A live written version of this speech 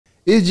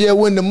It's just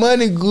when the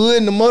money good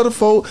and the mother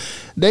folk,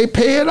 they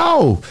pay it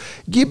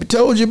off. Gipp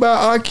told you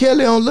about R.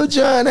 Kelly on Lil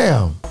Jon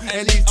album.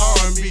 And these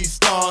R&B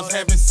stars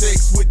having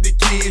sex with the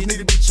kids need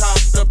to be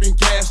chopped up and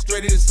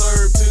castrated and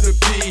served to the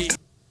pig.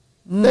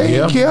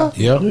 They ain't care.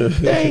 Yeah.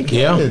 They ain't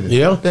care.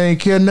 Yeah. They ain't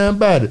care nothing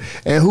about it.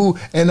 And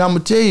I'm gonna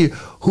tell you,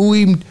 who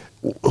even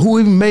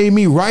made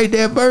me write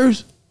that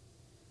verse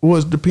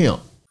was the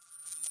Pimp.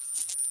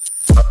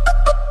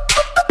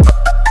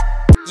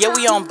 Yeah,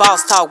 we on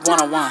Boss Talk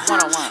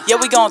 101. Yeah,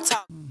 we gonna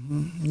talk.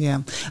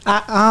 Yeah.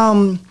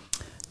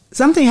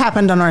 Something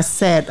happened on our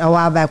set a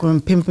while back when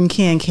Pimpin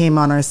came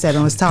on our set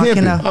and was talking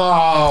Pimpin.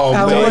 Oh,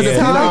 I man. was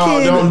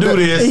talking. No, don't do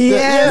this.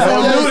 Yes,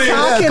 Don't I do was this.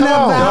 talking Come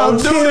on.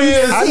 about Don't do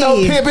this. I know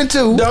Pimpin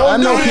too. Don't I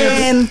know do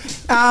Pimpin.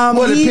 And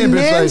What did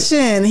Pimpin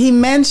say? he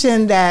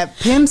mentioned that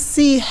Pimp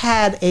C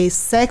had a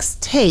sex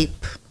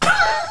tape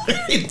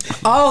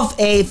of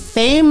a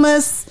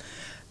famous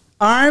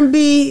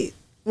R&B.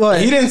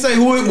 What? He didn't say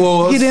who it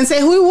was. He didn't say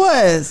who he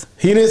was.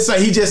 He didn't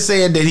say. He just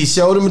said that he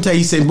showed him a tape.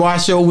 He said, "Boy, I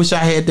sure wish I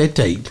had that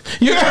tape."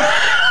 Yeah.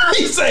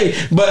 He say,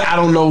 but I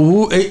don't know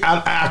who.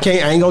 I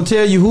can't. I ain't gonna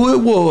tell you who it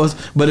was.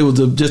 But it was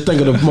just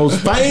think of the most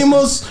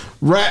famous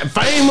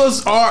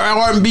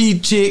R&B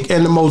chick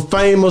and the most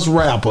famous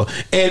rapper,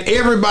 and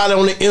everybody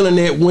on the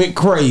internet went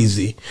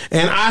crazy.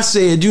 And I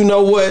said, you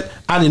know what?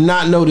 I did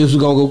not know this was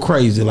gonna go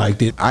crazy like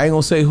this. I ain't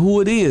gonna say who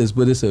it is,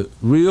 but it's a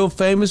real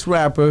famous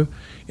rapper.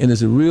 And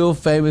it's a real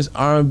famous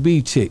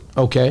R&B chick.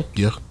 Okay.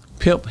 Yeah.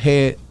 Pimp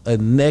had a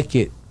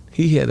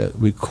he had a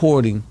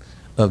recording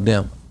of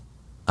them.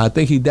 I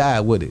think he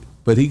died with it,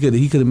 but he could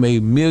have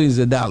made millions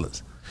of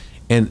dollars.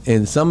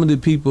 And some of the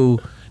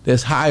people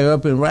that's higher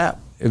up in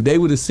rap, if they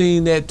would have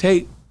seen that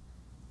tape, you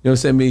know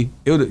what I'm saying?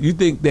 You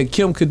think that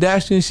Kim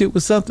Kardashian shit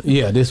was something?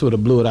 Yeah, this would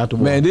have blew it out the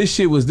water. Man, this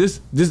shit was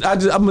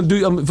I'm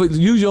gonna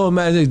use your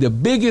imagination. The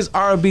biggest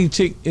R&B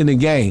chick in the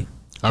game.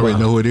 I already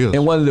know who it is.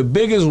 And one of the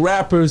biggest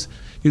rappers.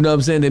 You know what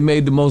I'm saying? They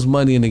made the most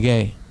money in the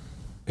game.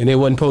 And they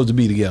wasn't supposed to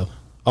be together.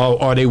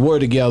 Or they were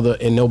together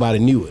and nobody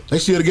knew it. They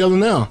still together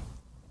now.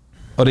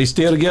 Are they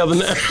still together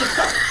now?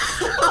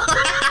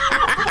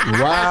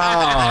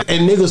 Wow.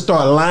 And niggas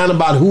started lying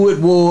about who it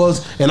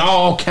was and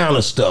all kind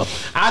of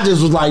stuff. I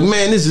just was like,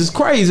 man, this is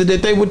crazy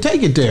that they would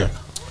take it there.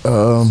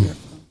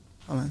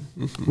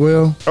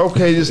 Well,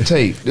 okay, this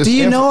tape. Do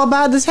you know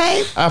about the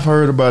tape? I've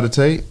heard about the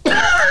tape.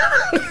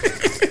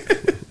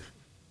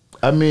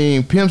 I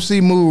mean, Pimp C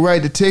moved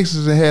right to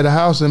Texas and had a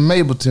house in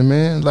Mableton,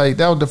 man. Like,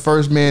 that was the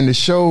first man that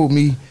showed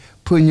me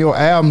putting your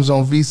albums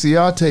on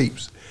VCR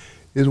tapes.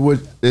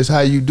 It's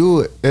how you do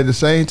it. At the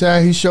same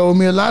time, he showed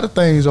me a lot of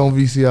things on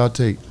VCR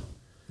tape.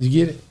 You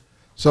get it?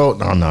 So,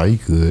 no, he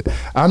could.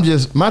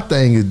 My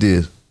thing is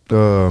this.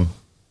 The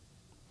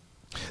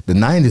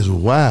 90s was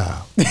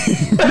wild.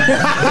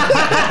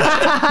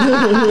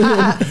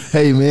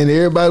 Hey, man,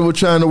 everybody was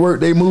trying to work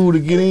their move to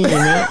get in,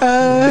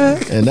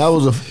 man. And that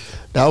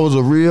was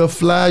a real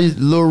fly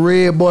little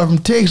red boy from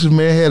Texas,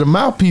 man. Had a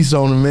mouthpiece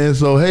on him, man.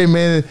 So, hey,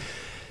 man,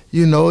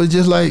 you know, it's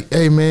just like,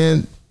 hey,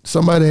 man,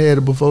 somebody had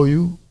it before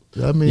you.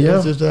 I mean, Yeah.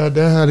 that's just that's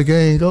how the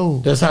game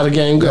goes. That's how the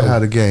game goes. That's how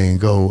the game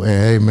go.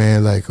 And, hey,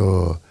 man, like,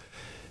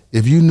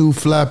 if you knew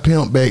Fly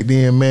Pimp back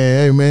then,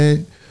 man, hey,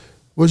 man,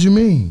 what you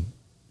mean?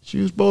 She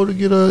was supposed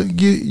to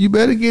you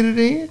better get it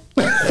in.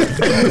 Hey,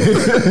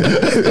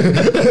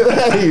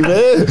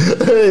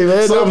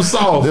 man. Something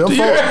soft. Them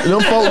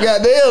folk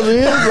got theirs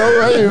in.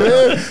 So, hey,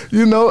 man,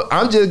 you know,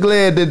 I'm just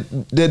glad that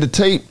the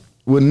tape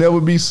will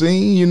never be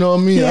seen. You know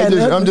what I mean? Yeah,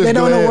 I'm just they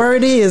don't glad. know where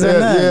it is or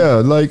nothing.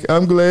 Yeah, like,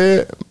 I'm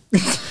glad. I'm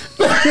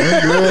glad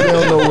they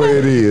don't know where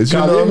it is. You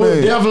know it what I would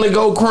mean? definitely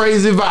go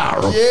crazy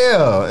viral.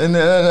 Yeah, and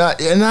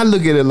I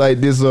look at it like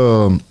this.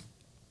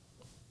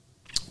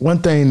 One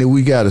thing that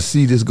we got to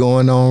see that's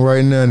going on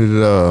right now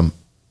that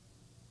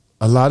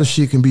a lot of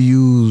shit can be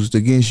used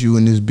against you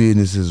in this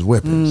business as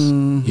weapons.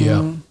 Mm-hmm.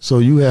 Yeah. So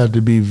you have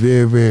to be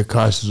very, very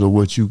cautious of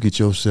what you get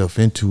yourself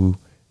into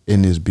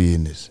in this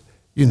business.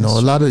 You know,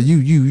 a lot of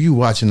you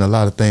watching a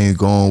lot of things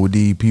going with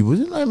these people.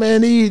 It's like, man,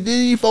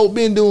 these folk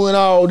been doing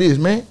all this,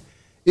 man.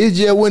 It's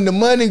just when the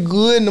money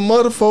good and the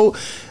mother folk,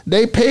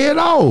 they pay it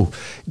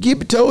off.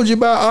 Gipp told you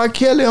about R.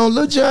 Kelly on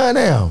Lil Jon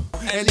album.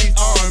 And these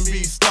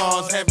R&B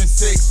stars having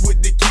sex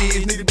with the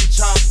kids need to be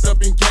chopped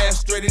up and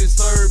castrated and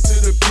served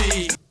to the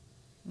pig.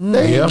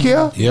 They ain't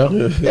care. Yeah.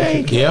 They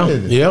ain't care.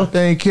 Yeah.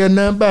 They ain't care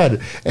nothing about it.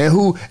 And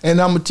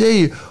I'm gonna tell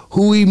you,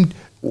 who even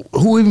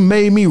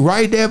made me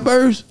write that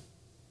verse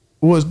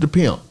was the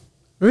Pimp.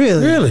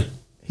 Really?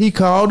 He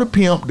called the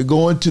Pimp to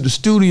go into the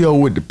studio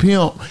with the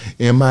Pimp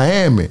in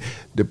Miami.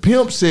 The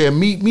Pimp said,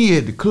 meet me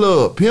at the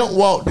club. Pimp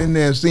walked in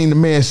there and seen the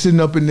man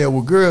sitting up in there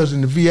with girls in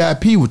the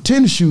VIP with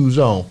tennis shoes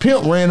on.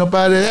 Pimp ran up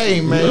out of there,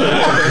 hey, man.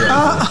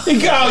 He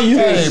called you.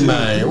 Hey,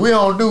 man, we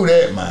don't do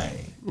that, man.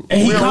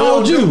 And he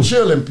called you.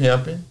 Chilling,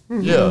 pimping.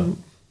 Yeah.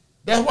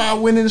 That's why I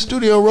went in the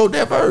studio and wrote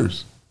that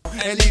verse.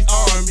 And these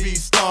R&B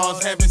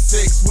stars having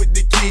sex with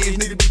the kids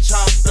need to be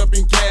chopped up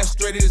and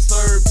castrated and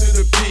served to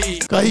the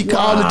pig. Cause he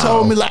called and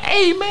told me like,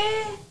 hey,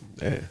 man,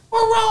 what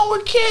wrong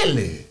with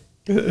Kelly?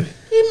 He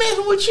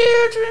messing with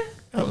children?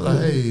 I'm like,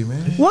 hey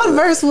man. What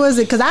verse was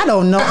it? Because I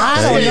don't know.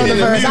 I don't know the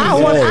verse. I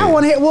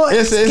want to hear. Well,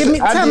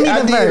 tell me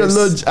the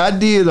verse.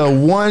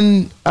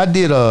 I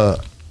did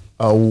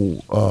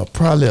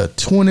probably a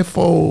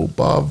 24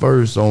 bar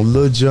verse on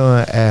Lil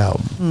Jon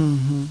album.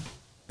 Mm-hmm.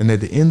 And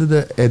at the end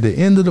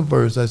of the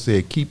verse, I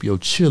said, "Keep your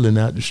chillin'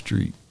 out the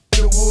street."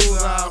 The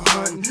wood I'm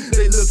hunting,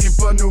 they looking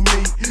for new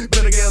meat.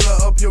 Better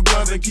gather up your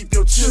guns and keep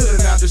your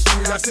children out the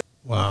street. I said,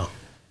 Wow.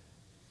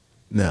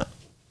 Now,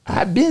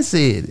 I've been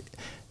said it,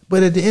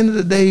 but at the end of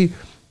the day,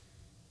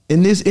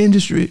 in this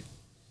industry,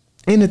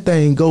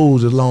 anything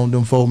goes as long as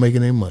them folks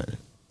making their money.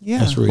 Yeah.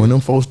 That's real. When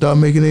them folks start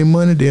making their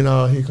money, then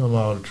here come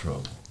all the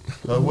trouble.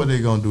 What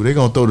they gonna do? They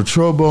gonna throw the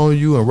trouble on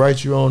you and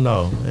write you on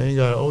off. They ain't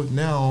got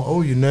now I don't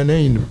owe you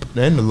nothing.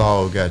 Then the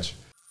law got you.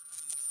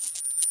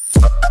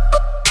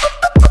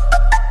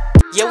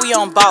 Yeah, we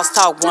on Boss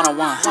Talk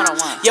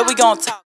 101. Yeah, we gon' talk.